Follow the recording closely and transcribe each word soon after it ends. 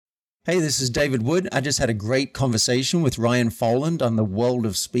Hey, this is David Wood. I just had a great conversation with Ryan Foland on the World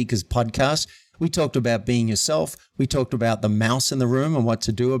of Speakers podcast. We talked about being yourself. We talked about the mouse in the room and what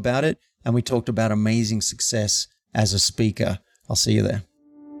to do about it. And we talked about amazing success as a speaker. I'll see you there.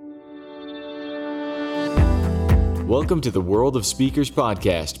 Welcome to the World of Speakers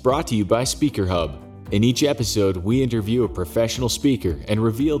podcast, brought to you by Speaker Hub. In each episode, we interview a professional speaker and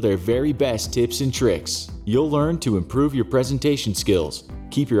reveal their very best tips and tricks. You'll learn to improve your presentation skills,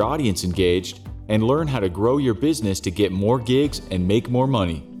 keep your audience engaged, and learn how to grow your business to get more gigs and make more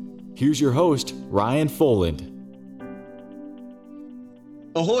money. Here's your host, Ryan Foland.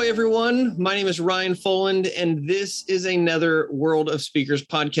 Ahoy, everyone. My name is Ryan Foland, and this is another World of Speakers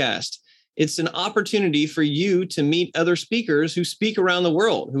podcast. It's an opportunity for you to meet other speakers who speak around the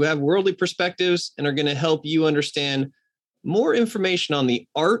world, who have worldly perspectives and are going to help you understand more information on the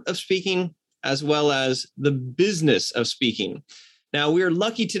art of speaking, as well as the business of speaking. Now, we are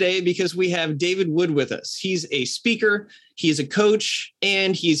lucky today because we have David Wood with us. He's a speaker, he's a coach,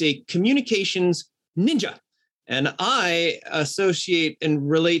 and he's a communications ninja. And I associate and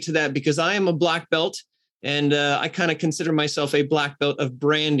relate to that because I am a black belt, and I kind of consider myself a black belt of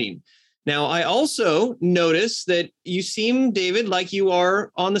branding. Now, I also notice that you seem, David, like you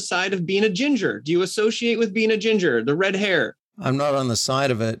are on the side of being a ginger. Do you associate with being a ginger, the red hair? I'm not on the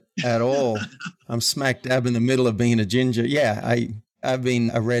side of it at all. I'm smack dab in the middle of being a ginger. Yeah, I've been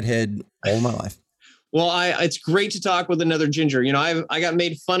a redhead all my life. Well, it's great to talk with another ginger. You know, I got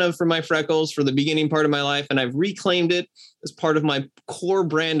made fun of for my freckles for the beginning part of my life, and I've reclaimed it as part of my core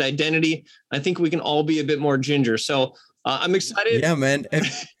brand identity. I think we can all be a bit more ginger. So I'm excited. Yeah, man.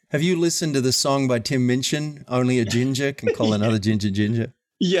 Have you listened to the song by Tim Minchin, Only a Ginger Can Call Another Ginger Ginger?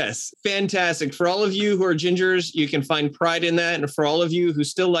 Yes, fantastic. For all of you who are gingers, you can find pride in that. And for all of you who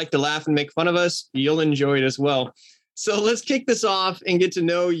still like to laugh and make fun of us, you'll enjoy it as well. So let's kick this off and get to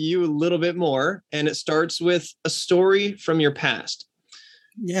know you a little bit more. And it starts with a story from your past.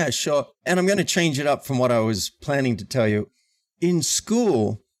 Yeah, sure. And I'm going to change it up from what I was planning to tell you. In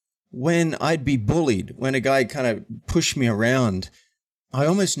school, when I'd be bullied, when a guy kind of pushed me around, I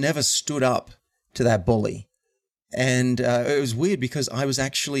almost never stood up to that bully. And it was weird because I was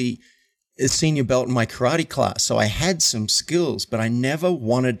actually a senior belt in my karate class. So I had some skills, but I never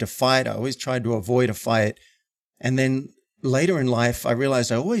wanted to fight. I always tried to avoid a fight. And then later in life, I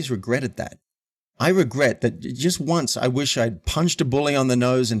realized I always regretted that. I regret that just once I wish I'd punched a bully on the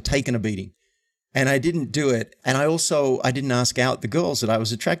nose and taken a beating. And I didn't do it. And I didn't ask out the girls that I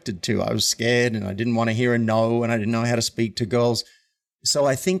was attracted to. I was scared and I didn't want to hear a no, and I didn't know how to speak to girls. So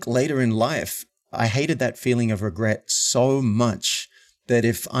I think later in life, I hated that feeling of regret so much that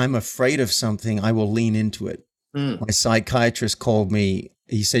if I'm afraid of something, I will lean into it. My psychiatrist called me.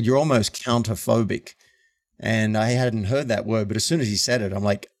 He said, "You're almost counterphobic." And I hadn't heard that word, but as soon as he said it, I'm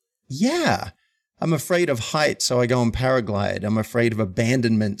like, yeah, I'm afraid of heights, so I go and paraglide. I'm afraid of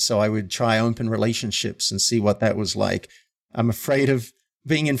abandonment, so I would try open relationships and see what that was like. I'm afraid of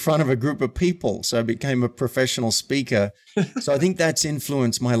being in front of a group of people, so I became a professional speaker. So I think that's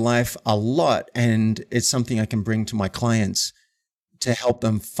influenced my life a lot, and it's something I can bring to my clients to help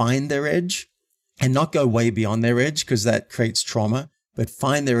them find their edge and not go way beyond their edge because that creates trauma, but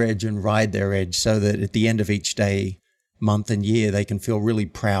find their edge and ride their edge so that at the end of each day, month, and year, they can feel really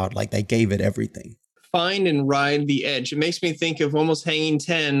proud, like they gave it everything. Find and ride the edge. It makes me think of almost hanging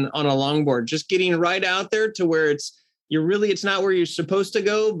 10 on a longboard, just getting right out there to where it's not where you're supposed to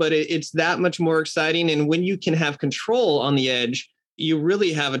go, but it's that much more exciting. And when you can have control on the edge, you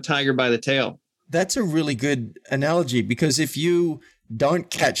really have a tiger by the tail. That's a really good analogy, because if you don't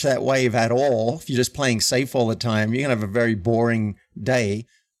catch that wave at all, if you're just playing safe all the time, you're going to have a very boring day.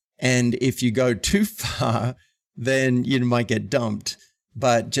 And if you go too far, then you might get dumped.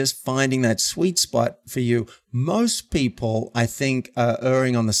 But just finding that sweet spot for you, most people, I think, are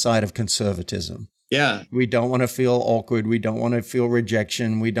erring on the side of conservatism. Yeah. We don't want to feel awkward. We don't want to feel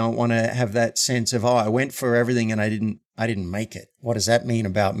rejection. We don't want to have that sense of, I went for everything and I didn't make it. What does that mean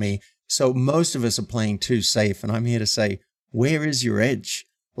about me? So most of us are playing too safe. And I'm here to say, where is your edge?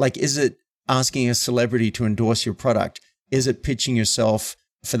 Like, is it asking a celebrity to endorse your product? Is it pitching yourself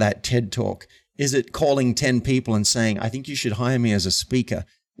for that TED Talk? Is it calling 10 people and saying, I think you should hire me as a speaker?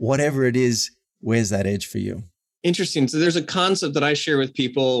 Whatever it is, where's that edge for you? Interesting. So there's a concept that I share with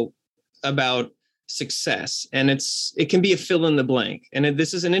people about success, and it can be a fill in the blank. And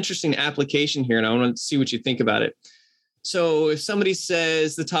this is an interesting application here, and I want to see what you think about it. So if somebody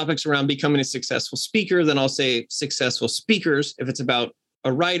says the topic's around becoming a successful speaker, then I'll say successful speakers. If it's about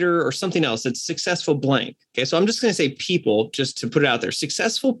a writer or something else, it's successful blank. Okay, so I'm just going to say people, just to put it out there.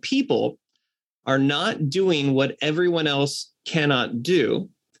 Successful people are not doing what everyone else cannot do.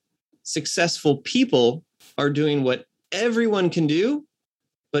 successful people are doing what everyone can do,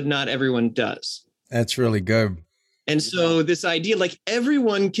 but not everyone does. That's really good. And so this idea, like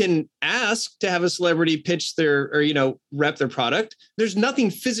everyone can ask to have a celebrity pitch rep their product. There's nothing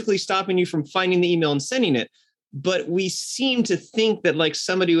physically stopping you from finding the email and sending it. But we seem to think that like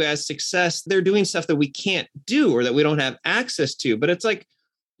somebody who has success, they're doing stuff that we can't do or that we don't have access to. But it's like,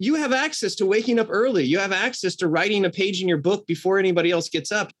 you have access to waking up early. You have access to writing a page in your book before anybody else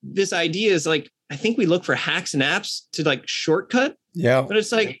gets up. This idea is like, I think we look for hacks and apps to like shortcut. Yeah. But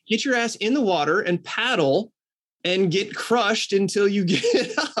it's like, get your ass in the water and paddle and get crushed until you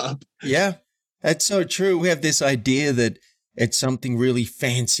get up. Yeah, that's so true. We have this idea that it's something really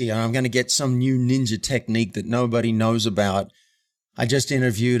fancy and I'm going to get some new ninja technique that nobody knows about. I just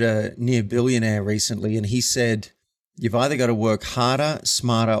interviewed a near billionaire recently, and he said, you've either got to work harder,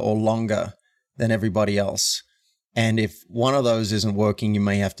 smarter, or longer than everybody else. And if one of those isn't working, you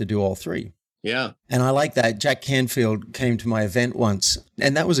may have to do all three. Yeah. And I like that. Jack Canfield came to my event once,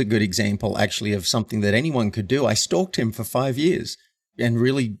 and that was a good example actually of something that anyone could do. I stalked him for 5 years and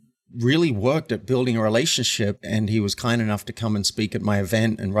really worked at building a relationship. And he was kind enough to come and speak at my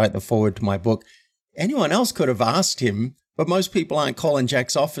event and write the foreword to my book. Anyone else could have asked him, but most people aren't calling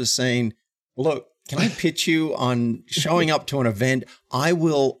Jack's office saying, look, can I pitch you on showing up to an event? I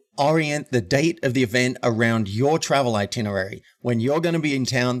will orient the date of the event around your travel itinerary. When you're going to be in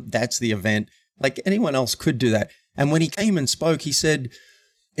town, that's the event. Like anyone else could do that. And when he came and spoke, he said,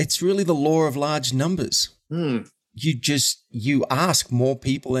 it's really the law of large numbers. You ask more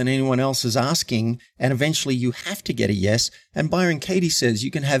people than anyone else is asking, and eventually you have to get a yes. And Byron Katie says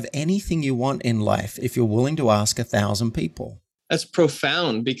you can have anything you want in life if you're willing to ask 1,000 people. That's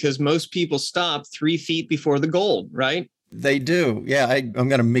profound, because most people stop 3 feet before the goal, right? They do. Yeah, I'm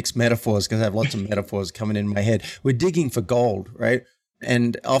going to mix metaphors because I have lots of metaphors coming in my head. We're digging for gold, right?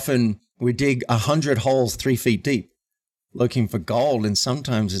 And often we dig 100 holes 3 feet deep looking for gold. And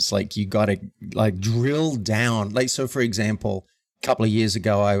sometimes it's like you got to like drill down. Like, so for example, a couple of years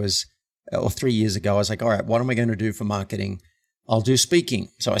ago, 3 years ago, I was like, all right, what am I going to do for marketing? I'll do speaking.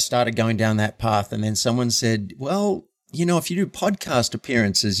 So I started going down that path. And then someone said, well, if you do podcast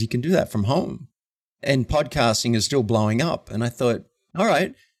appearances, you can do that from home. And podcasting is still blowing up. And I thought, all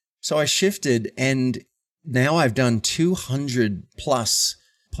right. So I shifted, and now I've done 200 plus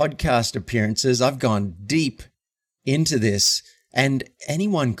podcast appearances. I've gone deep into this, and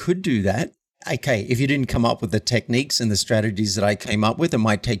anyone could do that. Okay, if you didn't come up with the techniques and the strategies that I came up with, it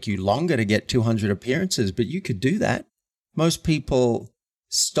might take you longer to get 200 appearances, but you could do that. Most people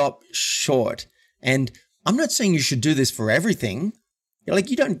stop short. And I'm not saying you should do this for everything.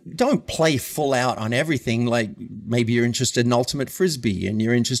 Like, you don't play full out on everything. Like, maybe you're interested in ultimate frisbee and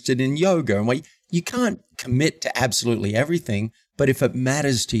you're interested in yoga, and you can't commit to absolutely everything. But if it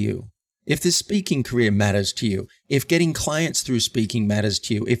matters to you, if the speaking career matters to you, if getting clients through speaking matters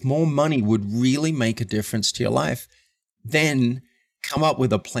to you, if more money would really make a difference to your life, then come up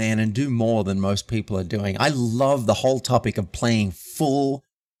with a plan and do more than most people are doing. I love the whole topic of playing full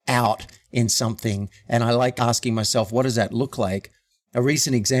out in something. And I like asking myself, what does that look like? A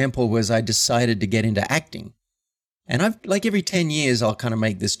recent example was I decided to get into acting. And I've like every 10 years, I'll kind of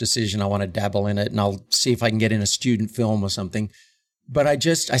make this decision. I want to dabble in it, and I'll see if I can get in a student film or something. But I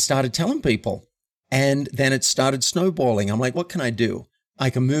started telling people, and then it started snowballing. I'm like, what can I do? I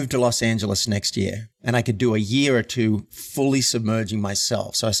can move to Los Angeles next year, and I could do a year or two fully submerging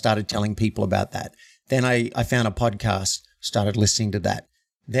myself. So I started telling people about that. Then I found a podcast, started listening to that.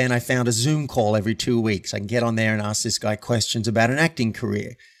 Then I found a Zoom call every 2 weeks. I can get on there and ask this guy questions about an acting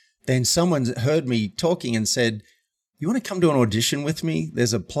career. Then someone heard me talking and said, you want to come to an audition with me?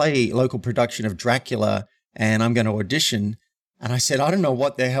 There's a local production of Dracula, and I'm going to audition. And I said, I don't know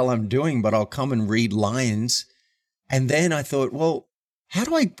what the hell I'm doing, but I'll come and read lines. And then I thought, well, how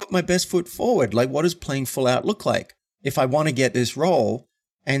do I put my best foot forward? Like, what does playing full out look like if I want to get this role?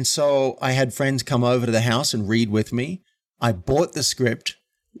 And so I had friends come over to the house and read with me. I bought the script,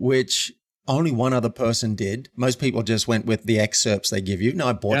 which only one other person did. Most people just went with the excerpts they give you. No,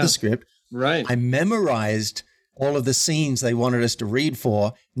 I bought the script. Right. I memorized all of the scenes they wanted us to read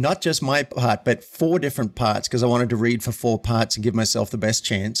for, not just my part, but 4 different parts, because I wanted to read for 4 parts and give myself the best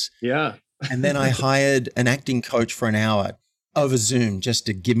chance. Yeah. And then I hired an acting coach for an hour over Zoom just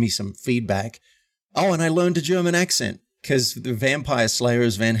to give me some feedback. Oh, and I learned a German accent because the vampire slayer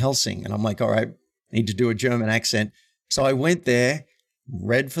is Van Helsing. And I'm like, all right, I need to do a German accent. So I went there,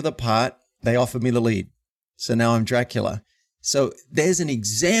 read for the part. They offered me the lead. So now I'm Dracula. So there's an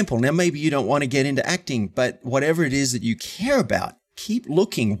example. Now, maybe you don't want to get into acting, but whatever it is that you care about, keep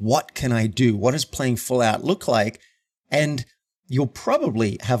looking. What can I do? What does playing full out look like? And you'll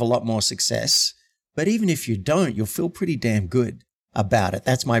probably have a lot more success. But even if you don't, you'll feel pretty damn good about it.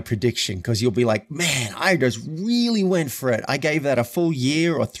 That's my prediction, because you'll be like, man, I just really went for it. I gave that a full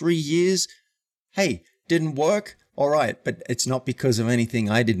year or 3 years. Hey, didn't work. All right. But it's not because of anything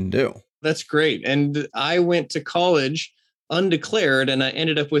I didn't do. That's great. And I went to college undeclared, and I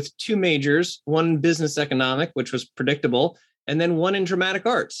ended up with 2 majors, one business economic, which was predictable, and then one in dramatic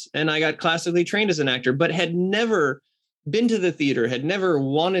arts. And I got classically trained as an actor, but had never been to the theater, had never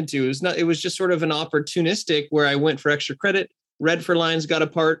wanted to. It was just sort of an opportunistic where I went for extra credit, read for lines, got a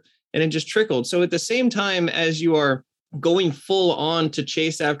part, and it just trickled. So at the same time as you are going full on to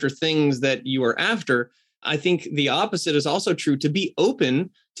chase after things that you are after, I think the opposite is also true, to be open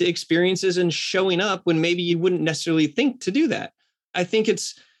to experiences and showing up when maybe you wouldn't necessarily think to do that. I think it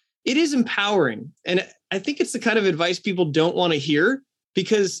is empowering. And I think it's the kind of advice people don't want to hear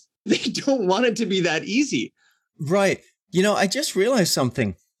because they don't want it to be that easy. Right. I just realized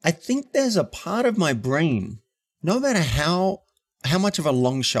something. I think there's a part of my brain, no matter how much of a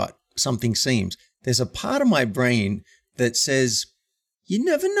long shot something seems, there's a part of my brain that says, you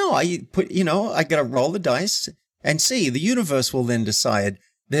never know. I got to roll the dice and see. The universe will then decide.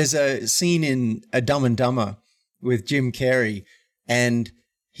 There's a scene in A Dumb and Dumber with Jim Carrey, and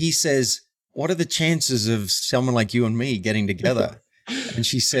he says, what are the chances of someone like you and me getting together? And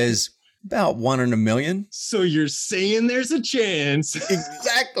she says, about 1 in a million. So you're saying there's a chance.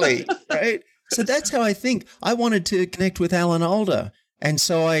 Exactly. Right. So that's how I think. I wanted to connect with Alan Alda. And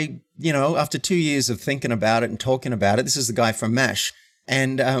so I, after 2 years of thinking about it and talking about it, this is the guy from MASH.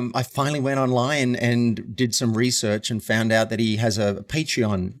 And I finally went online and did some research and found out that he has a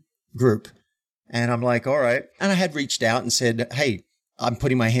Patreon group. And I'm like, all right. And I had reached out and said, hey, I'm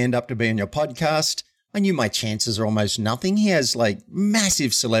putting my hand up to be on your podcast. I knew my chances are almost nothing. He has like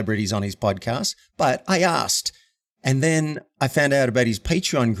massive celebrities on his podcast, but I asked. And then I found out about his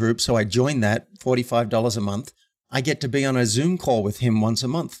Patreon group. So I joined that, $45 a month. I get to be on a Zoom call with him once a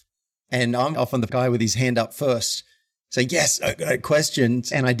month. And I'm often the guy with his hand up first. So yes, I got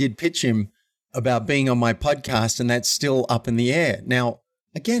questions. And I did pitch him about being on my podcast, and that's still up in the air. Now,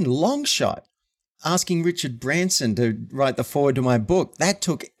 again, long shot. Asking Richard Branson to write the foreword to my book, that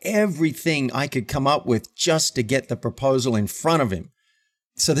took everything I could come up with just to get the proposal in front of him.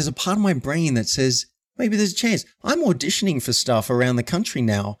 So there's a part of my brain that says, maybe there's a chance. I'm auditioning for stuff around the country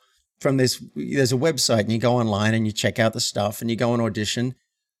now from this. There's a website and you go online and you check out the stuff and you go and audition.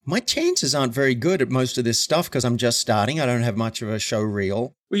 My chances aren't very good at most of this stuff because I'm just starting. I don't have much of a show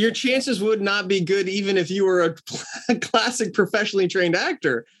reel. Well, your chances would not be good even if you were a classic professionally trained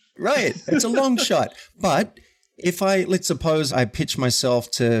actor. Right. It's a long shot. But if let's suppose I pitch myself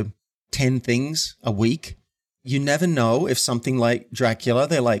to 10 things a week, you never know if something like Dracula,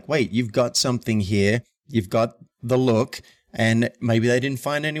 they're like, wait, you've got something here. You've got the look, and maybe they didn't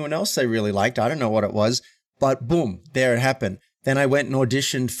find anyone else they really liked. I don't know what it was, but boom, there it happened. Then I went and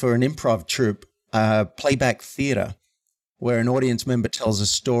auditioned for an improv troupe, playback theater, where an audience member tells a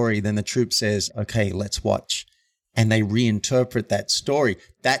story. Then the troupe says, okay, let's watch. And they reinterpret that story.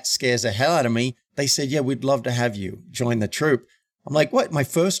 That scares the hell out of me. They said, yeah, we'd love to have you join the troupe. I'm like, what? My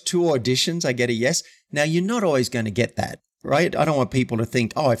first 2 auditions, I get a yes. Now, you're not always going to get that, right? I don't want people to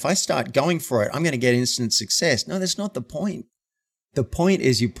think, oh, if I start going for it, I'm going to get instant success. No, that's not the point. The point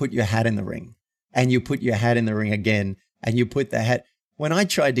is you put your hat in the ring, and you put your hat in the ring again, and you put the hat. When I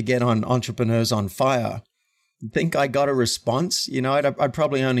tried to get on Entrepreneurs on Fire, I think I got a response. I'd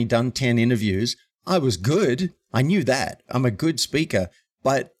probably only done 10 interviews. I was good. I knew that. I'm a good speaker,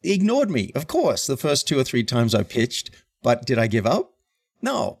 but he ignored me. Of course, the first 2 or 3 times I pitched, but did I give up?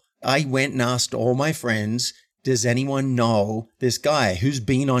 No. I went and asked all my friends, does anyone know this guy who's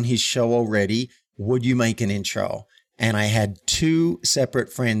been on his show already? Would you make an intro? And I had 2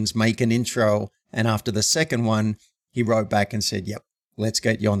 separate friends make an intro. And after the second one, he wrote back and said, yep, let's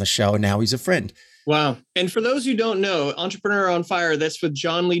get you on the show. And now he's a friend. Wow. And for those who don't know, Entrepreneur on Fire, that's with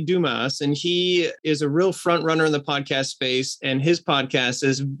John Lee Dumas. And he is a real front runner in the podcast space. And his podcast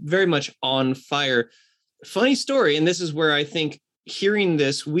is very much on fire. Funny story. And this is where I think hearing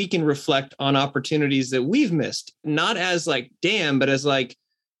this, we can reflect on opportunities that we've missed, not as like, damn, but as like,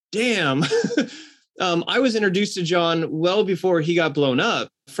 damn. I was introduced to John well before he got blown up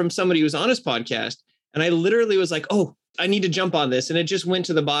from somebody who was on his podcast. And I literally was like, oh, I need to jump on this. And it just went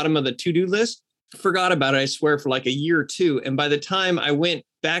to the bottom of the to-do list. Forgot about it, I swear, for like a year or 2. And by the time I went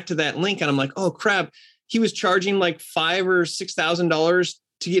back to that link and I'm like, oh, crap, he was charging like $5,000 or $6,000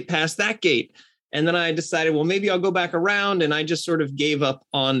 to get past that gate. And then I decided, well, maybe I'll go back around. And I just sort of gave up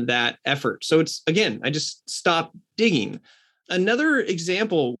on that effort. So it's, again, I just stopped digging. Another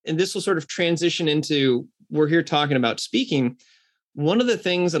example, and this will sort of transition into, we're here talking about speaking. one of the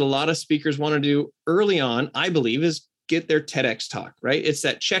things that a lot of speakers want to do early on, I believe, is get their TEDx talk, right? It's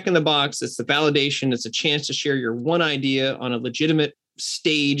that check in the box. It's the validation. It's a chance to share your one idea on a legitimate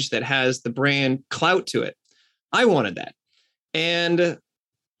stage that has the brand clout to it. I wanted that. And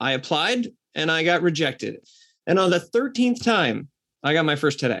I applied and I got rejected. And on the 13th time, I got my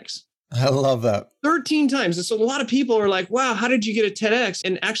first TEDx. I love that. 13 times. And so a lot of people are like, wow, how did you get a TEDx?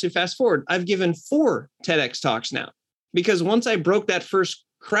 And actually, fast forward, I've given 4 TEDx talks now. Because once I broke that first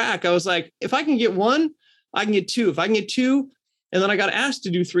crack, I was like, if I can get 1, I can get 2. If I can get 2, and then I got asked to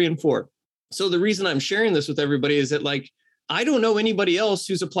do 3 and 4. So the reason I'm sharing this with everybody is that, like, I don't know anybody else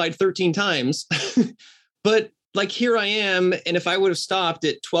who's applied 13 times, but like, here I am. And if I would have stopped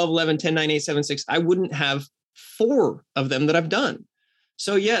at 12, 11, 10, 9, 8, 7, 6, I wouldn't have 4 of them that I've done.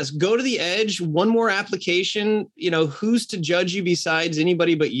 So yes, go to the edge, one more application, who's to judge you besides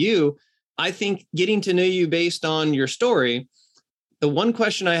anybody but you? I think getting to know you based on your story. The one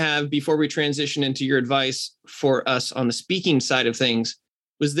question I have before we transition into your advice for us on the speaking side of things,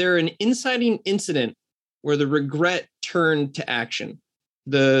 was there an inciting incident where the regret turned to action?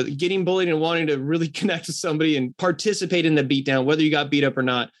 The getting bullied and wanting to really connect with somebody and participate in the beatdown, whether you got beat up or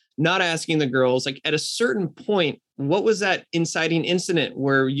not asking the girls, like at a certain point, what was that inciting incident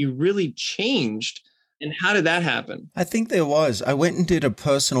where you really changed, and how did that happen? I think there was. I went and did a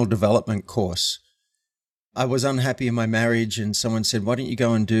personal development course. I was unhappy in my marriage, and someone said, why don't you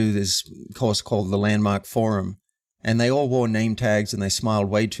go and do this course called the Landmark Forum? And they all wore name tags and they smiled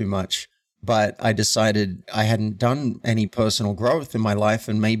way too much. But I decided I hadn't done any personal growth in my life,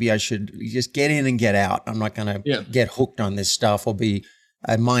 and maybe I should just get in and get out. I'm not going to get hooked on this stuff or be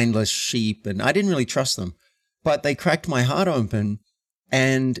a mindless sheep. And I didn't really trust them. But they cracked my heart open,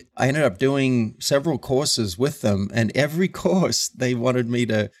 and I ended up doing several courses with them. And every course, they wanted me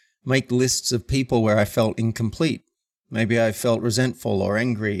to make lists of people where I felt incomplete. Maybe I felt resentful or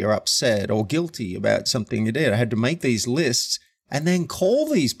angry or upset or guilty about something I did. I had to make these lists and then call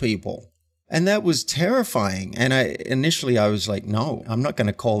these people. And that was terrifying. And initially I was like, no, I'm not going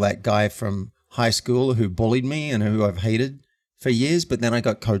to call that guy from high school who bullied me and who I've hated for years. But then I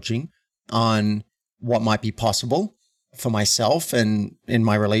got coaching on what might be possible for myself and in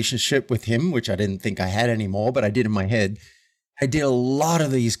my relationship with him, which I didn't think I had anymore, but I did in my head. I did a lot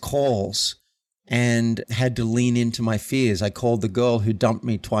of these calls and had to lean into my fears. I called the girl who dumped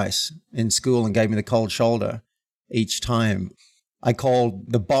me twice in school and gave me the cold shoulder each time. I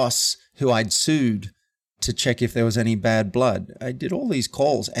called the boss who I'd sued to check if there was any bad blood. I did all these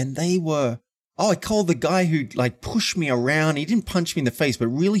calls, and they were, I called the guy who like pushed me around. He didn't punch me in the face, but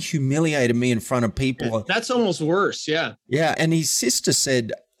really humiliated me in front of people. That's almost worse. Yeah. Yeah. And his sister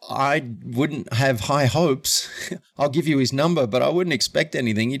said, I wouldn't have high hopes. I'll give you his number, but I wouldn't expect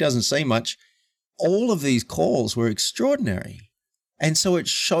anything. He doesn't say much. All of these calls were extraordinary. And so it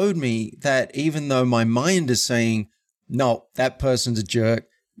showed me that even though my mind is saying, no, that person's a jerk.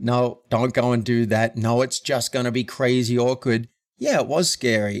 No, don't go and do that. No, it's just going to be crazy awkward. Yeah, it was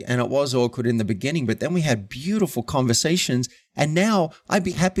scary and it was awkward in the beginning, but then we had beautiful conversations. And now I'd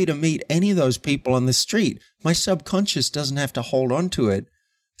be happy to meet any of those people on the street. My subconscious doesn't have to hold on to it.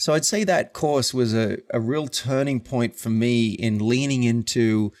 So I'd say that course was a real turning point for me in leaning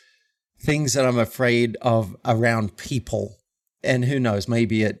into things that I'm afraid of around people. And who knows,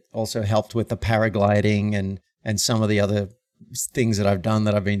 maybe it also helped with the paragliding and some of the other things that I've done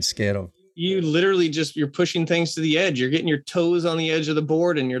that I've been scared of. You literally you're pushing things to the edge. You're getting your toes on the edge of the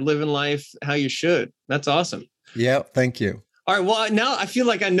board and you're living life how you should. That's awesome. Yeah, thank you. All right. Well, now I feel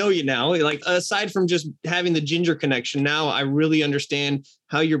like I know you now. Like, aside from just having the ginger connection, now I really understand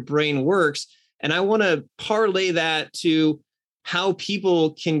how your brain works. And I want to parlay that to how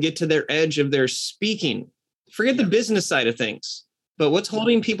people can get to their edge of their speaking. Forget the business side of things, but what's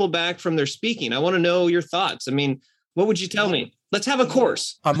holding people back from their speaking? I want to know your thoughts. I mean, what would you tell me? Let's have a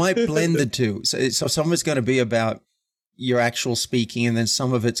course. I might blend the two. So some of it's going to be about your actual speaking, and then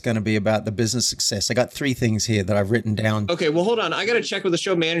some of it's going to be about the business success. I got 3 things here that I've written down. Okay, well, hold on. I got to check with the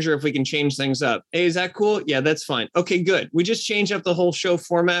show manager if we can change things up. Hey, is that cool? Yeah, that's fine. Okay, good. We just changed up the whole show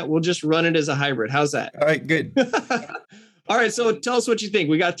format. We'll just run it as a hybrid. How's that? All right, good. All right, so tell us what you think.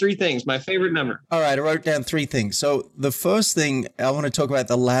 We got 3 things. My favorite number. All right, I wrote down 3 things. So the first thing, I want to talk about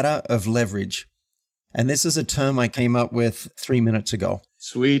the ladder of leverage. And this is a term I came up with 3 minutes ago.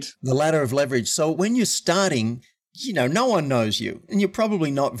 Sweet. The ladder of leverage. So when you're starting, no one knows you and you're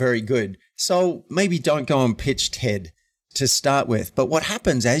probably not very good. So maybe don't go and pitch TED to start with. But what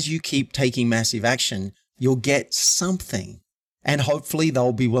happens as you keep taking massive action, you'll get something. And hopefully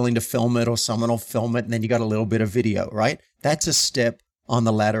they'll be willing to film it or someone will film it. And then you got a little bit of video, right? That's a step on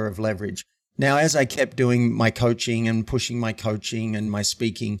the ladder of leverage. Now, as I kept doing my coaching and pushing my coaching and my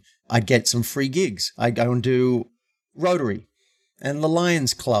speaking, I'd get some free gigs. I'd go and do Rotary and the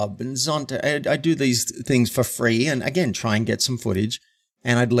Lions Club and Zonta. I'd do these things for free and again, try and get some footage,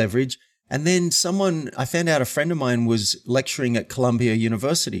 and I'd leverage. And then I found out a friend of mine was lecturing at Columbia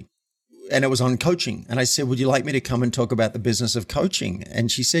University, and it was on coaching. And I said, would you like me to come and talk about the business of coaching? And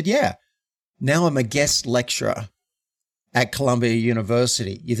she said, yeah. Now I'm a guest lecturer at Columbia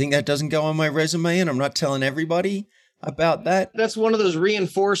University. You think that doesn't go on my resume and I'm not telling everybody about that? That's one of those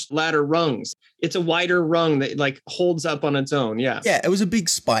reinforced ladder rungs. It's a wider rung that like holds up on its own. Yeah. Yeah, it was a big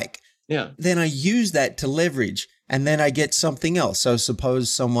spike. Yeah. Then I use that to leverage, and then I get something else. So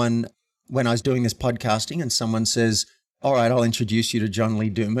suppose when I was doing this podcasting and someone says, all right, I'll introduce you to John Lee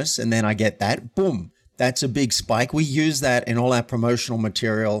Dumas. And then I get that, boom, that's a big spike. We use that in all our promotional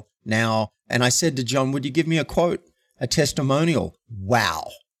material now. And I said to John, would you give me a quote, a testimonial? Wow.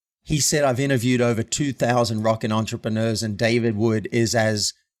 He said, I've interviewed over 2,000 rocket entrepreneurs, and David Wood is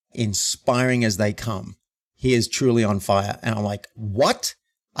as inspiring as they come. He is truly on fire. And I'm like, what?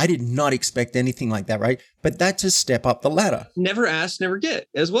 I did not expect anything like that, right? But that's a step up the ladder. Never ask, never get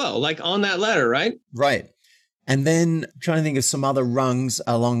as well, like on that ladder, right? Right. And then trying to think of some other rungs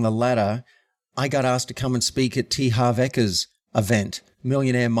along the ladder, I got asked to come and speak at T. Harv Eker's event,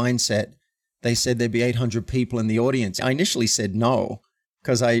 Millionaire Mindset. They said there'd be 800 people in the audience. I initially said no,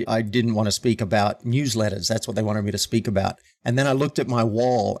 because I didn't want to speak about newsletters. That's what they wanted me to speak about. And then I looked at my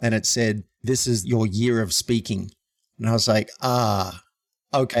wall and it said, this is your year of speaking. And I was like,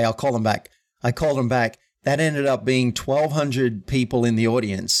 okay, I'll call them back. I called them back. That ended up being 1,200 people in the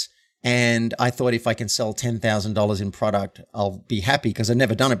audience. And I thought if I can sell $10,000 in product, I'll be happy, because I'd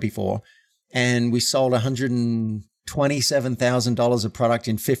never done it before. And we sold $127,000 of product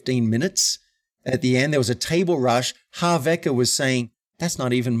in 15 minutes. At the end, there was a table rush. Harv Eker was saying, that's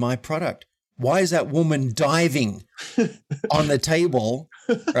not even my product. Why is that woman diving on the table,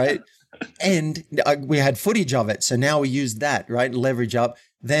 right? And we had footage of it. So now we used that, right? Leverage up.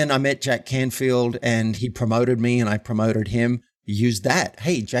 Then I met Jack Canfield and he promoted me and I promoted him. Used that.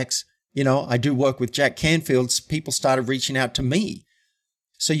 Hey, Jack's, I do work with Jack Canfield. People started reaching out to me.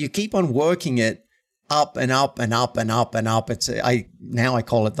 So you keep on working it up and up and up and up and up. Now I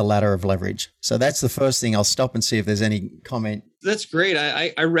call it the ladder of leverage. So that's the first thing. I'll stop and see if there's any comment. That's great.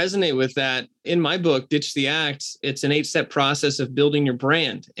 I resonate with that. In my book, Ditch the Act, it's an 8-step process of building your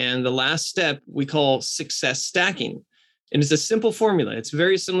brand. And the last step we call success stacking. And it's a simple formula. It's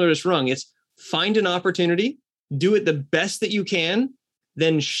very similar to this rung. It's find an opportunity, do it the best that you can,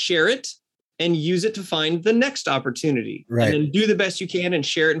 then share it and use it to find the next opportunity. Right. And then do the best you can and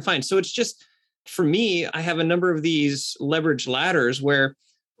share it and find. So it's just, for me, I have a number of these leverage ladders where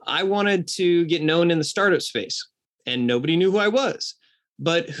I wanted to get known in the startup space and nobody knew who I was.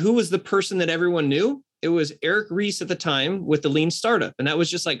 But who was the person that everyone knew? It was Eric Ries at the time with the Lean Startup. And that was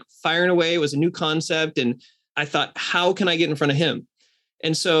just like firing away. It was a new concept. And I thought, how can I get in front of him?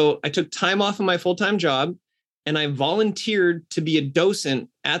 And so I took time off of my full-time job and I volunteered to be a docent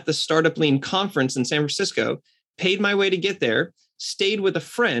at the Startup Lean conference in San Francisco, paid my way to get there, stayed with a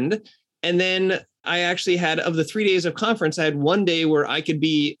friend. And then I actually had, of the 3 days of conference, I had one day where I could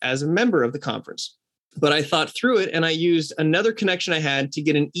be as a member of the conference. But I thought through it and I used another connection I had to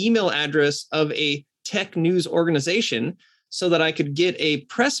get an email address of a tech news organization so that I could get a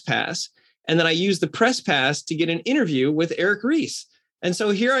press pass. And then I used the press pass to get an interview with Eric Ries. And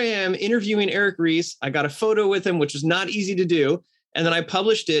so here I am interviewing Eric Ries. I got a photo with him, which was not easy to do. And then I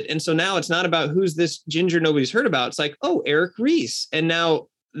published it. And so now it's not about who's this ginger nobody's heard about. It's like, oh, Eric Ries. And now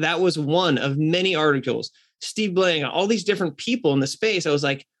that was one of many articles. Steve Blank, all these different people in the space. I was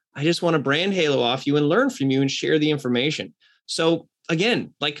like, I just want to brand halo off you and learn from you and share the information. So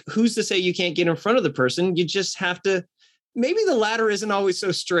again, like who's to say you can't get in front of the person? You just have to, maybe the ladder isn't always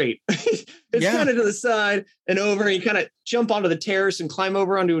so straight. It's kind of to the side and over, and you kind of jump onto the terrace and climb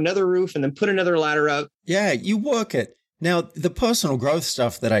over onto another roof and then put another ladder up. Yeah, you work it. Now, the personal growth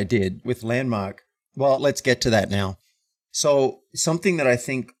stuff that I did with Landmark, well, let's get to that now. So something that I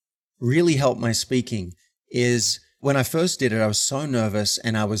think really helped my speaking is when I first did it, I was so nervous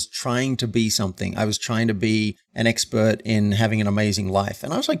and I was trying to be something. I was trying to be an expert in having an amazing life.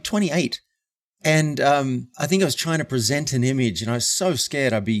 And I was like 28. And I think I was trying to present an image and I was so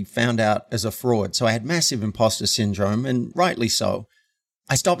scared I'd be found out as a fraud. So I had massive imposter syndrome, and rightly so.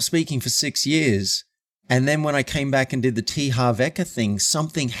 I stopped speaking for 6 years. And then when I came back and did the T. Harv Eker thing,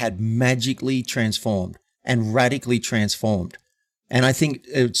 something had magically transformed and radically transformed. And I think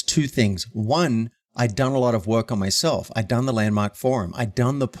it's two things. One, I'd done a lot of work on myself. I'd done the Landmark Forum. I'd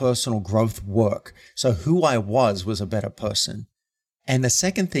done the personal growth work. So who I was a better person. And the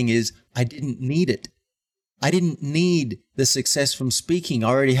second thing is I didn't need it. I didn't need the success from speaking. I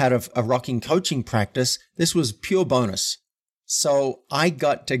already had a rocking coaching practice. This was pure bonus. So I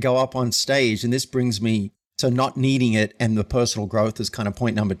got to go up on stage, and this brings me to not needing it, and the personal growth is kind of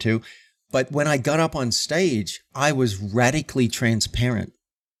point number 2. But when I got up on stage, I was radically transparent.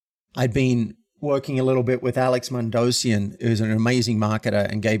 I'd been working a little bit with Alex Mondosian, who's an amazing marketer,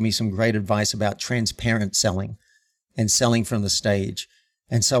 and gave me some great advice about transparent selling and selling from the stage.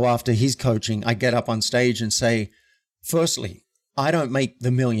 And so after his coaching, I get up on stage and say, firstly, I don't make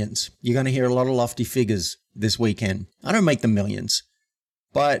the millions. You're going to hear a lot of lofty figures this weekend. I don't make the millions,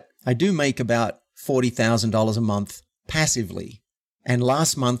 but I do make about $40,000 a month passively. And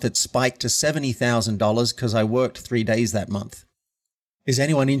last month it spiked to $70,000 because I worked 3 days that month. Is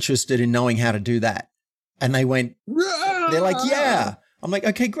anyone interested in knowing how to do that? And they went, they're like, yeah. I'm like,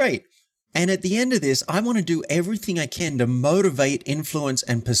 okay, great. And at the end of this, I want to do everything I can to motivate, influence,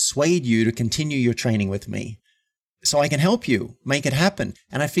 and persuade you to continue your training with me so I can help you make it happen.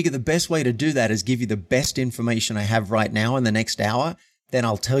 And I figure the best way to do that is give you the best information I have right now in the next hour. Then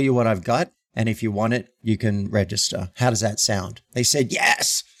I'll tell you what I've got. And if you want it, you can register. How does that sound? They said,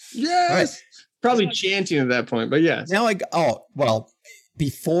 yes. Yes. Right. Probably chanting at that point, but yes. Now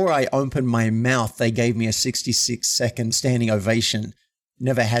before I opened my mouth, they gave me a 66-second standing ovation.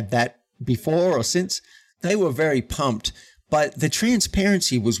 Never had that before or since. They were very pumped, but the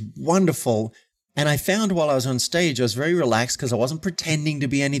transparency was wonderful. And I found while I was on stage, I was very relaxed because I wasn't pretending to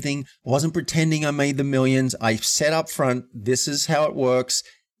be anything. I wasn't pretending I made the millions. I said up front, this is how it works.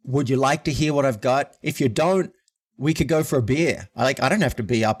 Would you like to hear what I've got? If you don't, we could go for a beer. I don't have to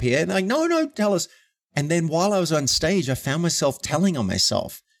be up here. And they're like, no, tell us. And then while I was on stage, I found myself telling on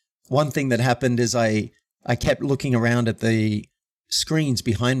myself. One thing that happened is I kept looking around at the screens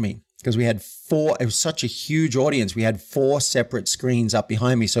behind me because we had 4, it was such a huge audience. We had 4 separate screens up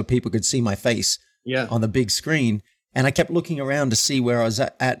behind me so people could see my face on the big screen. And I kept looking around to see where I was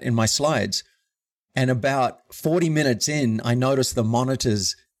at in my slides. And about 40 minutes in, I noticed the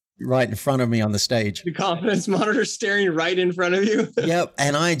monitors right in front of me on the stage. The confidence monitor staring right in front of you. Yep.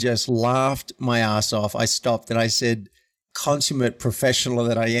 And I just laughed my ass off. I stopped and I said, consummate professional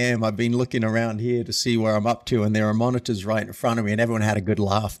that I am, I've been looking around here to see where I'm up to, and there are monitors right in front of me, and everyone had a good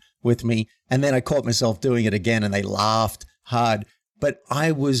laugh with me. And then I caught myself doing it again, and they laughed hard. But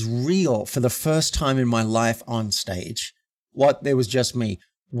I was real for the first time in my life on stage. There was just me.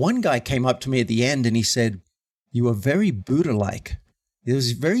 One guy came up to me at the end and he said, you were very Buddha-like. It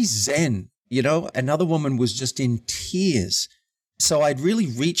was very Zen. Another woman was just in tears. So I'd really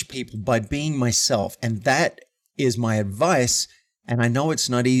reach people by being myself. And that is my advice. And I know it's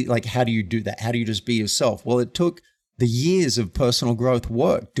not easy. Like, how do you do that? How do you just be yourself? Well, it took the years of personal growth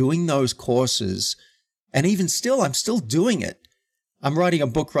work, doing those courses. And even still, I'm still doing it. I'm writing a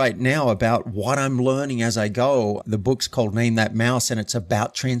book right now about what I'm learning as I go. The book's called Name That Mouse, and it's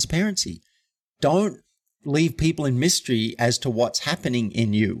about transparency. Don't leave people in mystery as to what's happening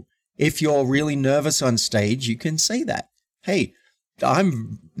in you. If you're really nervous on stage, you can say that. Hey,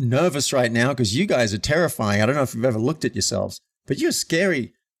 I'm nervous right now because you guys are terrifying. I don't know if you've ever looked at yourselves, but you're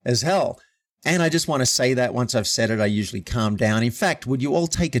scary as hell. And I just want to say that once I've said it, I usually calm down. In fact, would you all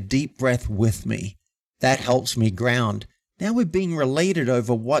take a deep breath with me? That helps me ground. Now we're being related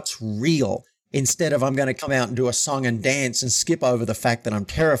over what's real instead of I'm going to come out and do a song and dance and skip over the fact that I'm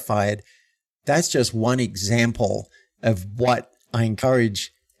terrified. That's just one example of what I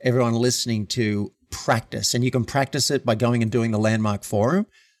encourage everyone listening to practice. And you can practice it by going and doing the Landmark Forum.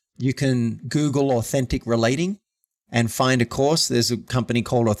 You can Google Authentic Relating and find a course. There's a company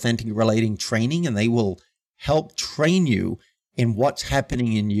called Authentic Relating Training, and they will help train you in what's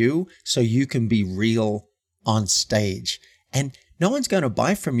happening in you so you can be real on stage. And no one's going to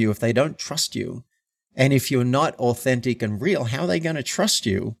buy from you if they don't trust you. And if you're not authentic and real, how are they going to trust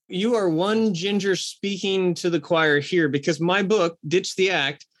you? You are one ginger speaking to the choir here, because my book, Ditch the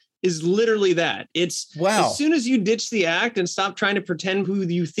Act, is literally that. It's As soon as you ditch the act and stop trying to pretend who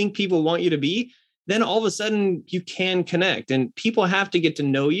you think people want you to be, then all of a sudden you can connect. And people have to get to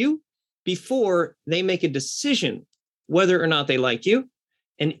know you before they make a decision whether or not they like you.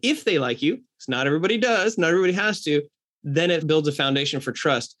 And if they like you, because not everybody does, not everybody has to, then it builds a foundation for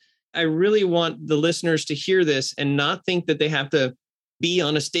trust. I really want the listeners to hear this and not think that they have to be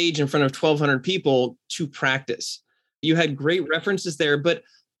on a stage in front of 1,200 people to practice. You had great references there, but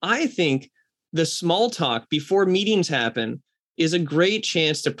I think the small talk before meetings happen is a great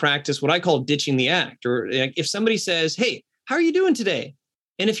chance to practice what I call ditching the act. Or if somebody says, hey, how are you doing today?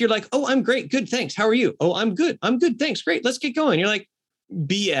 And if you're like, oh, I'm great. Good. Thanks. How are you? Oh, I'm good. I'm good. Thanks. Great. Let's get going. You're like,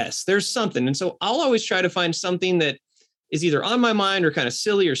 BS. There's something. And so I'll always try to find something that is either on my mind or kind of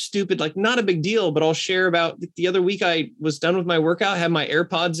silly or stupid, like not a big deal, but I'll share about the other week I was done with my workout, had my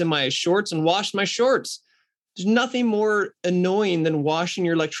AirPods in my shorts and washed my shorts. There's nothing more annoying than washing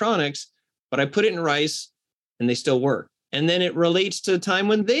your electronics, but I put it in rice and they still work. And then it relates to the time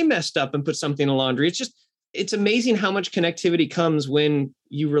when they messed up and put something in laundry. It's amazing how much connectivity comes when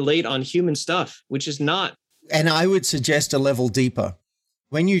you relate on human stuff, which is not. And I would suggest a level deeper.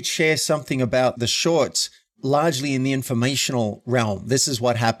 When you share something about the shorts, largely in the informational realm, this is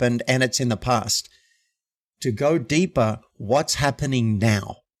what happened and it's in the past. To go deeper, what's happening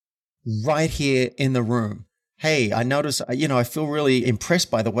now, right here in the room? Hey, I notice, I feel really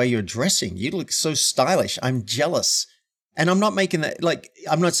impressed by the way you're dressing. You look so stylish. I'm jealous. And I'm not making that,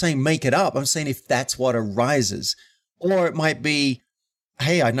 I'm not saying make it up. I'm saying if that's what arises. Or it might be,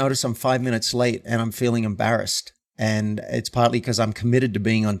 hey, I notice I'm 5 minutes late and I'm feeling embarrassed. And it's partly because I'm committed to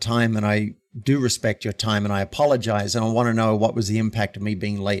being on time and I do respect your time and I apologize and I want to know what was the impact of me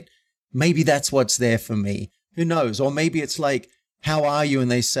being late. Maybe that's what's there for me. Who knows? Or maybe it's like, how are you? And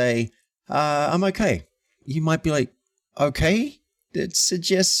they say, I'm okay. You might be like, okay, it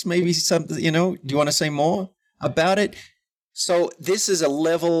suggests maybe something, do you want to say more about it? So this is a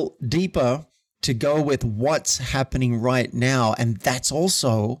level deeper to go with what's happening right now. And that's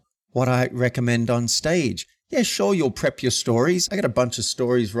also what I recommend on stage. Yeah, sure, you'll prep your stories. I got a bunch of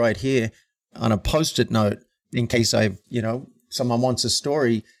stories right here on a Post-it note in case someone wants a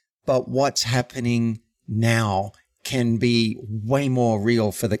story. But what's happening now can be way more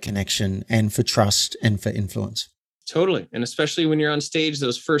real for the connection and for trust and for influence. Totally. And especially when you're on stage,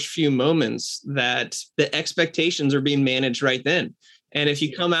 those first few moments that the expectations are being managed right then. And if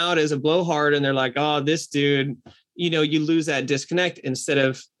you come out as a blowhard and they're like, oh, this dude, you lose that disconnect instead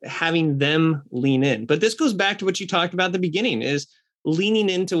of having them lean in. But this goes back to what you talked about at the beginning, is leaning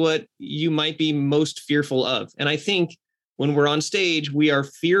into what you might be most fearful of. And I think when we're on stage, we are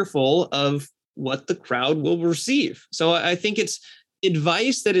fearful of what the crowd will receive. So I think it's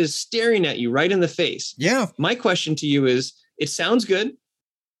advice that is staring at you right in the face. Yeah. My question to you is, it sounds good,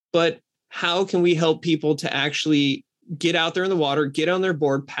 but how can we help people to actually get out there in the water, get on their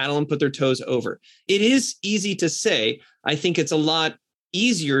board, paddle and put their toes over? It is easy to say. I think it's a lot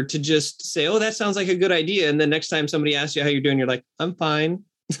easier to just say, oh, that sounds like a good idea. And then next time somebody asks you how you're doing, you're like, I'm fine.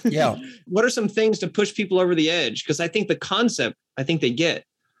 Yeah. What are some things to push people over the edge? Because I think the concept, I think they get,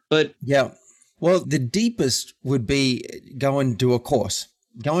 but yeah. Well, the deepest would be go and do a course.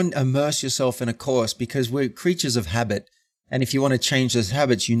 Go and immerse yourself in a course, because we're creatures of habit. And if you want to change those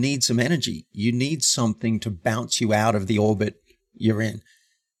habits, you need some energy. You need something to bounce you out of the orbit you're in.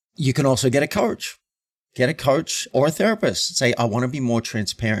 You can also get a coach. Get a coach or a therapist. Say, I want to be more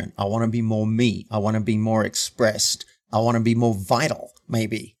transparent. I want to be more me. I want to be more expressed. I want to be more vital,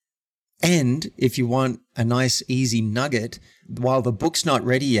 maybe. And if you want a nice, easy nugget, while the book's not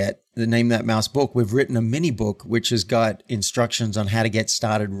ready yet, the Name That Mouse book, we've written a mini book, which has got instructions on how to get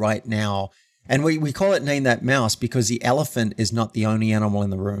started right now. And we call it Name That Mouse because the elephant is not the only animal in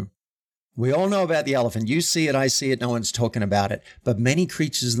the room. We all know about the elephant. You see it, I see it, no one's talking about it. But many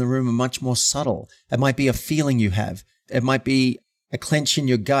creatures in the room are much more subtle. It might be a feeling you have. It might be a clench in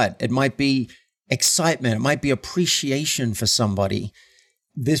your gut. It might be excitement. It might be appreciation for somebody.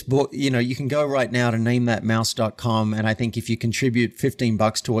 This book, you can go right now to namethatmouse.com. And I think if you contribute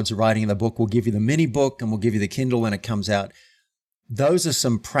 $15 towards the writing of the book, we'll give you the mini book and we'll give you the Kindle when it comes out. Those are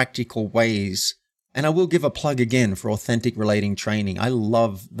some practical ways. And I will give a plug again for Authentic Relating Training. I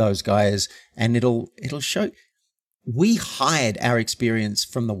love those guys, and it'll show. We hide our experience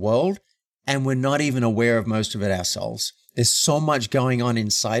from the world, and we're not even aware of most of it ourselves. There's so much going on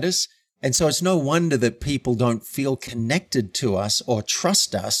inside us. And so it's no wonder that people don't feel connected to us or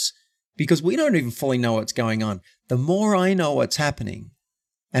trust us, because we don't even fully know what's going on. The more I know what's happening,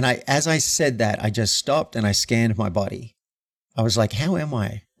 and as I said that, I just stopped and I scanned my body. I was like, how am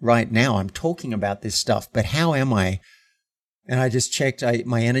I right now? I'm talking about this stuff, but how am I? And I just checked,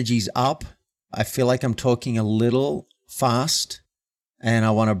 my energy's up. I feel like I'm talking a little fast, and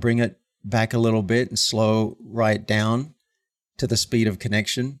I want to bring it back a little bit and slow right down to the speed of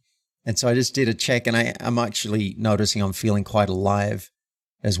connection. And so I just did a check, and I'm actually noticing I'm feeling quite alive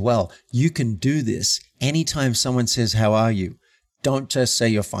as well. You can do this anytime someone says, how are you? Don't just say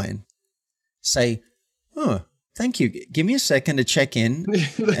you're fine. Say, oh, thank you. Give me a second to check in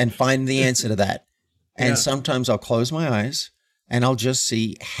and find the answer to that. And sometimes I'll close my eyes and I'll just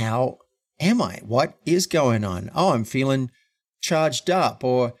see, how am I? What is going on? Oh, I'm feeling charged up,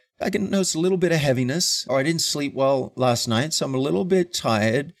 or I can notice a little bit of heaviness, or I didn't sleep well last night, so I'm a little bit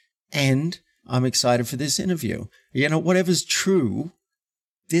tired and I'm excited for this interview. Whatever's true,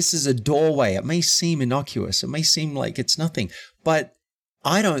 this is a doorway. It may seem innocuous. It may seem like it's nothing, but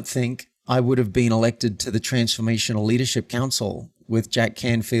I don't think I would have been elected to the Transformational Leadership Council with Jack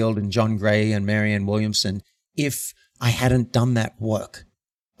Canfield and John Gray and Marianne Williamson if I hadn't done that work.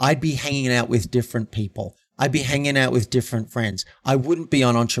 I'd be hanging out with different people. I'd be hanging out with different friends. I wouldn't be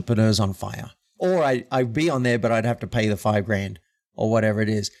on Entrepreneurs on Fire. Or I'd be on there, but I'd have to pay the $5,000 or whatever it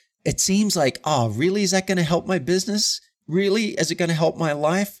is. It seems like, oh, really? Is that going to help my business? Really? Is it going to help my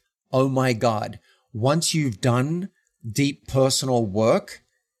life? Oh my God. Once you've done deep personal work,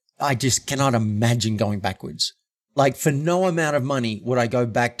 I just cannot imagine going backwards. Like for no amount of money would I go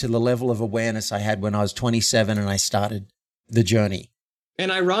back to the level of awareness I had when I was 27 and I started the journey.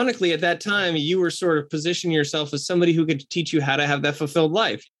 And ironically, at that time, you were sort of positioning yourself as somebody who could teach you how to have that fulfilled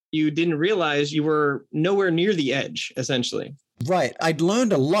life. You didn't realize you were nowhere near the edge, essentially. Right. I'd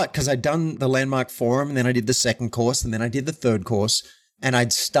learned a lot because I'd done the Landmark Forum, and then I did the second course, and then I did the third course, and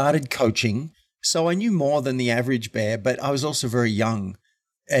I'd started coaching. So I knew more than the average bear, but I was also very young.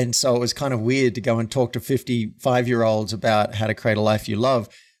 And so it was kind of weird to go and talk to 55-year-olds about how to create a life you love.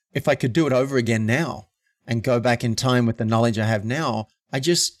 If I could do it over again now and go back in time with the knowledge I have now, I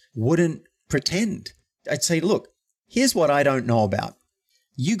just wouldn't pretend. I'd say, look, here's what I don't know about.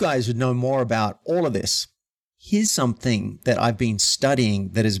 You guys would know more about all of this. Here's something that I've been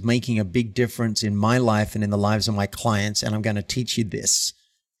studying that is making a big difference in my life and in the lives of my clients, and I'm going to teach you this.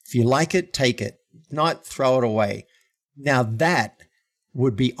 If you like it, take it. Not throw it away. Now that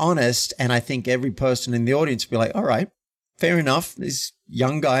would be honest, and I think every person in the audience would be like, all right, fair enough. This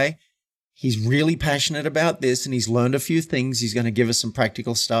young guy, he's really passionate about this, and he's learned a few things. He's going to give us some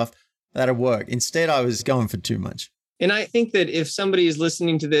practical stuff that'll work. Instead, I was going for too much. And I think that if somebody is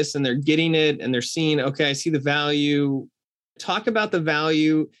listening to this and they're getting it and they're seeing, okay, I see the value, talk about the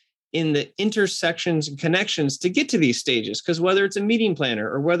value in the intersections and connections to get to these stages. Because whether it's a meeting planner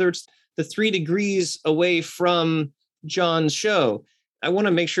or whether it's the 3 degrees away from John's show, I want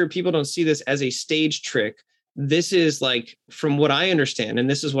to make sure people don't see this as a stage trick. This is like, from what I understand, and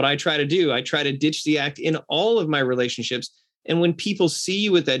this is what I try to do, I try to ditch the act in all of my relationships. And when people see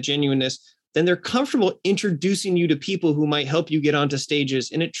you with that genuineness, then they're comfortable introducing you to people who might help you get onto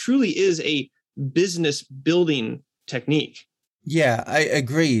stages. And it truly is a business building technique. Yeah, I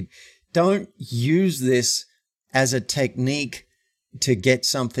agreed. Don't use this as a technique to get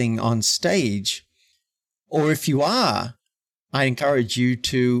something on stage. Or if you are, I encourage you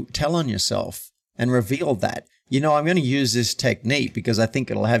to tell on yourself and reveal that. You know, I'm going to use this technique because I think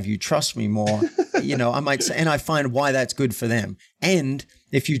it'll have you trust me more. You know, I might say, and I find why that's good for them. And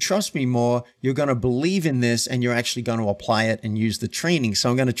if you trust me more, you're going to believe in this and you're actually going to apply it and use the training. So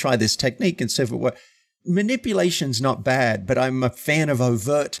I'm going to try this technique and see if it works. Manipulation's not bad, but I'm a fan of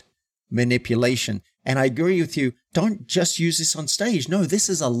overt manipulation. And I agree with you. Don't just use this on stage. No, this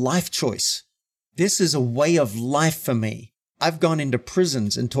is a life choice. This is a way of life for me. I've gone into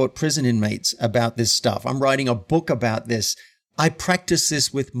prisons and taught prison inmates about this stuff. I'm writing a book about this. I practice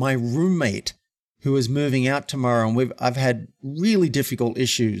this with my roommate who is moving out tomorrow, and I've had really difficult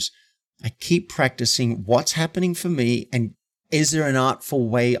issues. I keep practicing what's happening for me, and is there an artful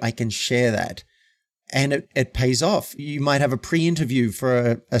way I can share that? And it pays off. You might have a pre-interview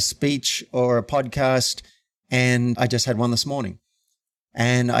for a speech or a podcast, and I just had one this morning.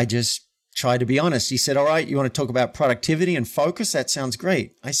 And I just tried to be honest. He said, all right, you want to talk about productivity and focus? That sounds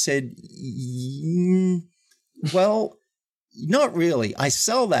great. I said, well, not really. I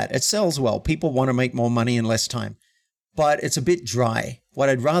sell that. It sells well. People want to make more money in less time, but it's a bit dry. What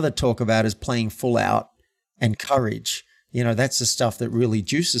I'd rather talk about is playing full out and courage. You know, that's the stuff that really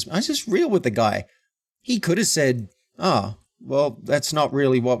juices me. I was just real with the guy. He could have said, oh, well, that's not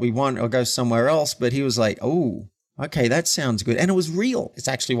really what we want, or go somewhere else. But he was like, oh, okay, that sounds good. And it was real. It's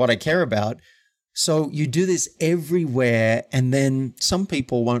actually what I care about. So you do this everywhere, and then some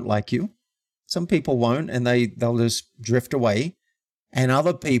people won't like you. Some people won't, and they'll just drift away. And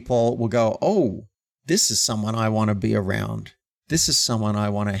other people will go, oh, this is someone I want to be around. This is someone I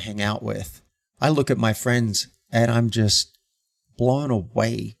want to hang out with. I look at my friends and I'm just blown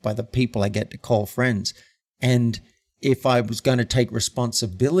away by the people I get to call friends. And if I was going to take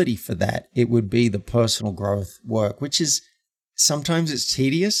responsibility for that, it would be the personal growth work, which is sometimes it's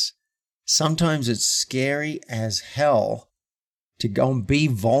tedious. Sometimes it's scary as hell to go and be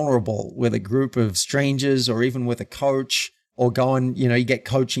vulnerable with a group of strangers or even with a coach, or go and, you get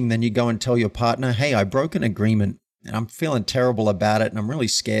coaching, then you go and tell your partner, hey, I broke an agreement and I'm feeling terrible about it. And I'm really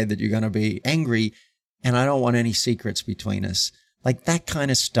scared that you're going to be angry and I don't want any secrets between us. Like that kind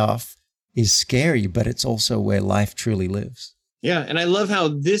of stuff is scary, but it's also where life truly lives. Yeah. And I love how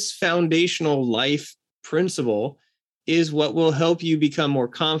this foundational life principle is what will help you become more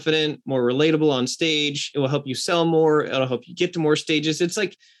confident, more relatable on stage. It will help you sell more. It'll help you get to more stages. It's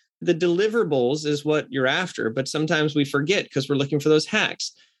like the deliverables is what you're after, but sometimes we forget because we're looking for those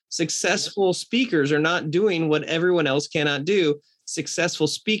hacks. Successful speakers are not doing what everyone else cannot do. Successful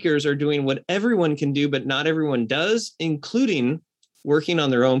speakers are doing what everyone can do, but not everyone does, including working on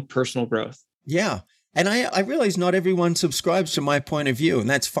their own personal growth. Yeah. And I realize not everyone subscribes to my point of view, and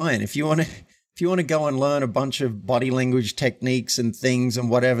that's fine. If you want to go and learn a bunch of body language techniques and things and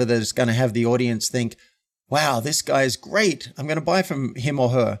whatever that's going to have the audience think, wow, this guy's great, I'm going to buy from him or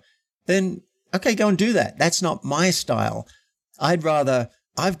her, then okay, go and do that. That's not my style.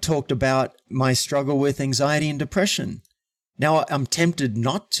 I've talked about my struggle with anxiety and depression. Now, I'm tempted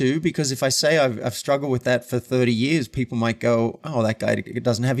not to, because if I say I've struggled with that for 30 years, people might go, oh, that guy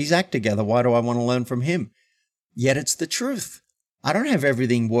doesn't have his act together. Why do I want to learn from him? Yet it's the truth. I don't have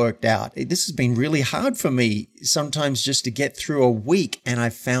everything worked out. This has been really hard for me sometimes just to get through a week, and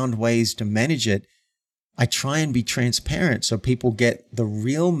I've found ways to manage it. I try and be transparent so people get the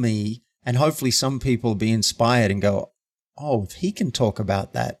real me, and hopefully some people be inspired and go, oh, if he can talk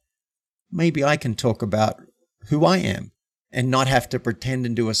about that, maybe I can talk about who I am and not have to pretend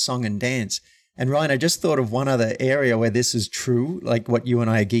and do a song and dance. And Ryan, I just thought of one other area where this is true, like what you and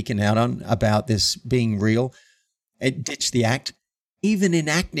I are geeking out on about this being real. Ditch the act. Even in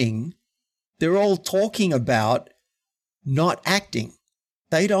acting, they're all talking about not acting.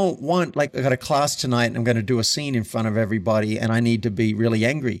 They don't want, like, I got a class tonight and I'm going to do a scene in front of everybody and I need to be really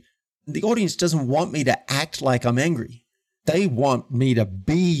angry. The audience doesn't want me to act like I'm angry. They want me to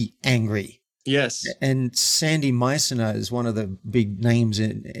be angry. Yes. And Sandy Meisner is one of the big names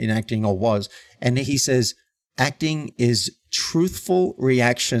in acting, or was. And he says, acting is truthful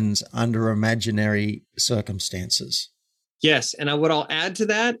reactions under imaginary circumstances. Yes. And what I'll add to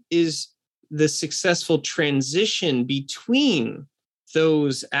that is the successful transition between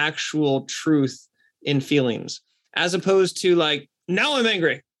those actual truth and feelings, as opposed to like, now I'm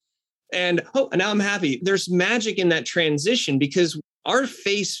angry and now I'm happy. There's magic in that transition because our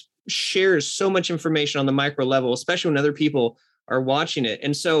face shares so much information on the micro level, especially when other people are watching it.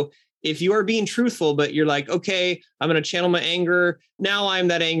 And so if you are being truthful, but you're like, okay, I'm going to channel my anger. Now I'm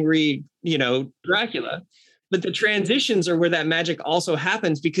that angry, Dracula. But the transitions are where that magic also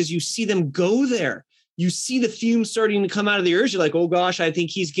happens because you see them go there. You see the fumes starting to come out of the ears. You're like, oh gosh, I think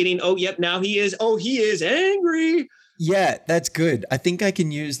he's getting, oh, yep, now he is. Oh, he is angry. Yeah, that's good. I think I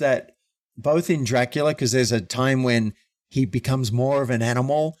can use that both in Dracula, because there's a time when he becomes more of an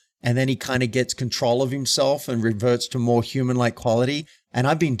animal and then he kind of gets control of himself and reverts to more human-like quality. And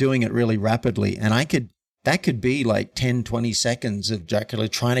I've been doing it really rapidly. And that could be like 10, 20 seconds of Dracula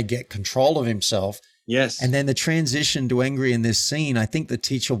trying to get control of himself. Yes. And then the transition to angry in this scene, I think the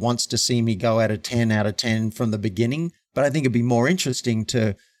teacher wants to see me go out of 10 from the beginning. But I think it'd be more interesting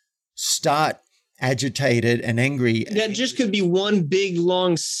to start agitated and angry. That just could be one big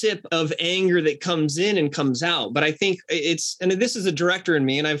long sip of anger that comes in and comes out. But I think and this is a director in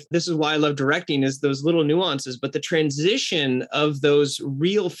me, and this is why I love directing, is those little nuances, but the transition of those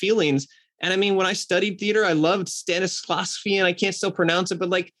real feelings. And I mean, when I studied theater, I loved Stanislavski, and I can't still pronounce it, but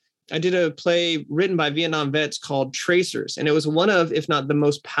like I did a play written by Vietnam vets called Tracers. And it was one of, if not the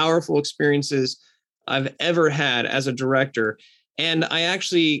most powerful experiences I've ever had as a director. And I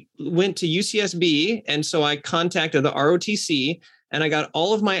actually went to UCSB. And so I contacted the ROTC and I got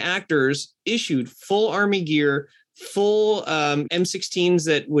all of my actors issued full Army gear, full M16s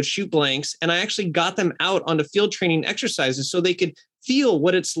that would shoot blanks. And I actually got them out onto field training exercises so they could feel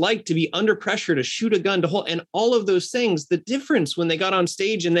what it's like to be under pressure, to shoot a gun, to hold, and all of those things. The difference when they got on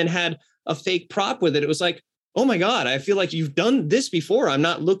stage and then had a fake prop with it, it was like, oh my God, I feel like you've done this before. I'm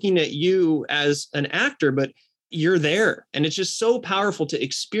not looking at you as an actor, but you're there. And it's just so powerful to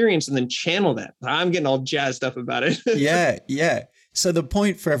experience and then channel that. I'm getting all jazzed up about it. Yeah. So the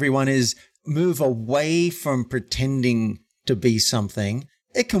point for everyone is move away from pretending to be something.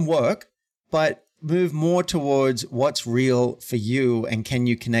 It can work, but move more towards what's real for you, and can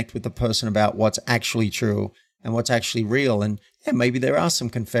you connect with the person about what's actually true and what's actually real. And yeah, maybe there are some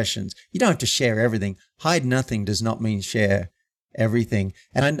confessions. You don't have to share everything. Hide nothing does not mean share everything.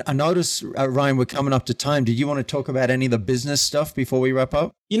 And I notice, Ryan, we're coming up to time. Did you want to talk about any of the business stuff before we wrap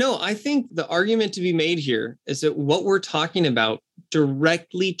up? I think the argument to be made here is that what we're talking about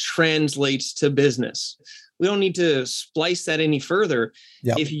directly translates to business. We don't need to splice that any further.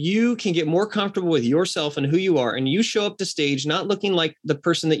 Yep. If you can get more comfortable with yourself and who you are, and you show up to stage not looking like the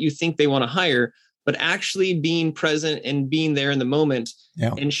person that you think they want to hire, but actually being present and being there in the moment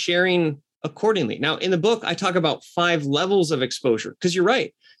and sharing accordingly. Now, in the book, I talk about 5 levels of exposure, because you're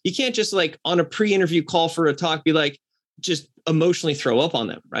right. You can't just like on a pre-interview call for a talk, be like, just emotionally throw up on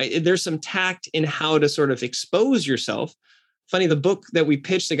them, right? There's some tact in how to sort of expose yourself. Funny, the book that we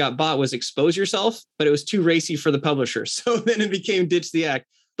pitched that got bought was Expose Yourself, but it was too racy for the publisher. So then it became Ditch the Act.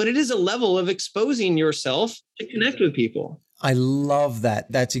 But it is a level of exposing yourself to connect with people. I love that.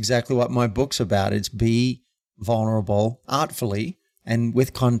 That's exactly what my book's about. It's be vulnerable artfully and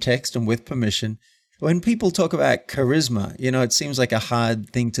with context and with permission. When people talk about charisma, it seems like a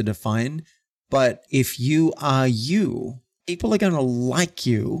hard thing to define. But if you are you, people are going to like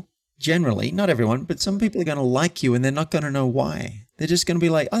you. Generally, not everyone, but some people are going to like you and they're not going to know why. They're just going to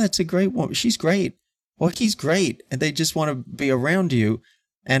be like, oh, that's a great woman. She's great. Well, he's great. And they just want to be around you.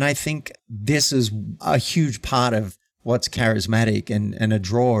 And I think this is a huge part of what's charismatic and a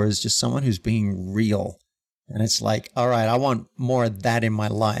drawer is just someone who's being real. And it's like, all right, I want more of that in my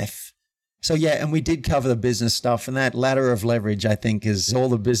life. So yeah, and we did cover the business stuff, and that ladder of leverage, I think, is all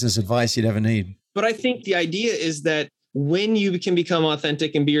the business advice you'd ever need. But I think the idea is that when you can become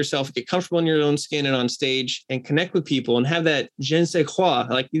authentic and be yourself, get comfortable in your own skin and on stage and connect with people and have that je ne sais quoi,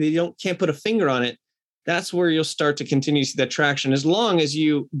 like you can't put a finger on it, that's where you'll start to continue to see that traction. As long as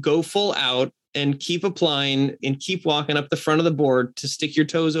you go full out and keep applying and keep walking up the front of the board to stick your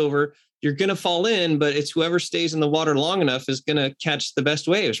toes over, you're going to fall in, but it's whoever stays in the water long enough is going to catch the best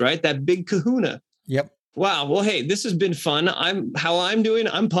waves, right? That big kahuna. Yep. Wow. Well, hey, this has been fun. I'm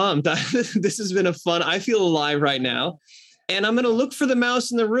pumped. This has been I feel alive right now. And I'm going to look for the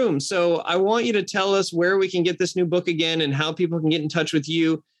mouse in the room. So I want you to tell us where we can get this new book again and how people can get in touch with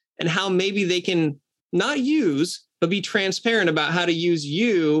you and how maybe they can not use, but be transparent about how to use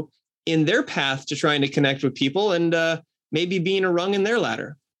you in their path to trying to connect with people and maybe being a rung in their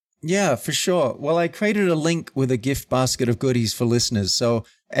ladder. Yeah, for sure. Well, I created a link with a gift basket of goodies for listeners. So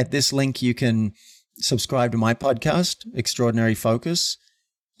at this link, you can subscribe to my podcast, Extraordinary Focus.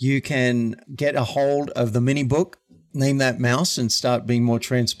 You can get a hold of the mini book, Name That Mouse, and start being more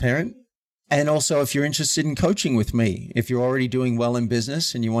transparent. And also, if you're interested in coaching with me, if you're already doing well in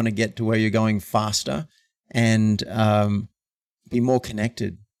business and you want to get to where you're going faster and be more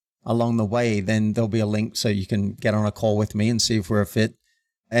connected along the way, then there'll be a link so you can get on a call with me and see if we're a fit.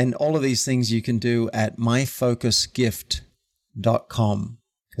 And all of these things you can do at myfocusgift.com.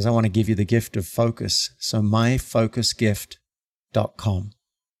 Because I want to give you the gift of focus. So myfocusgift.com.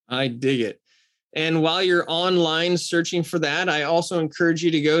 I dig it. And while you're online searching for that, I also encourage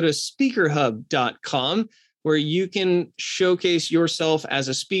you to go to speakerhub.com, where you can showcase yourself as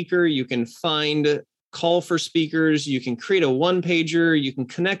a speaker. You can find call for speakers. You can create a one-pager. You can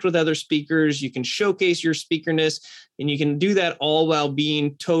connect with other speakers. You can showcase your speakerness. And you can do that all while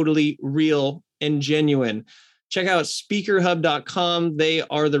being totally real and genuine. Check out speakerhub.com. They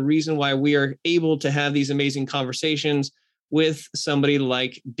are the reason why we are able to have these amazing conversations with somebody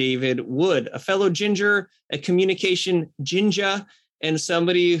like David Wood, a fellow ginger, a communication ginger, and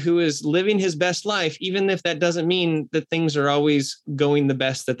somebody who is living his best life, even if that doesn't mean that things are always going the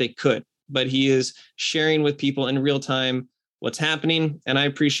best that they could. But he is sharing with people in real time what's happening. And I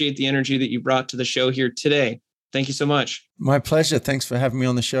appreciate the energy that you brought to the show here today. Thank you so much. My pleasure. Thanks for having me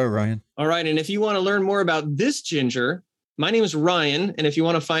on the show, Ryan. All right. And if you want to learn more about this ginger, my name is Ryan. And if you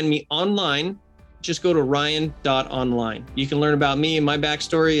want to find me online, just go to ryan.online. You can learn about me and my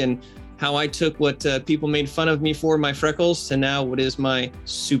backstory and how I took what people made fun of me for, my freckles, to now what is my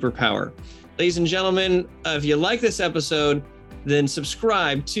superpower. Ladies and gentlemen, if you like this episode, then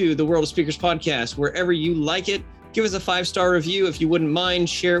subscribe to the World of Speakers podcast wherever you like it. Give us a 5-star review if you wouldn't mind.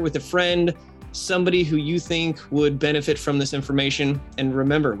 Share it with a friend, somebody who you think would benefit from this information. And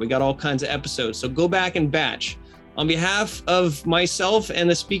remember, we got all kinds of episodes, so go back and batch. On behalf of myself and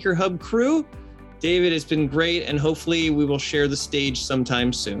the Speaker Hub crew, David, it's been great, and hopefully we will share the stage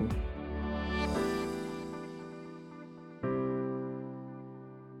sometime soon.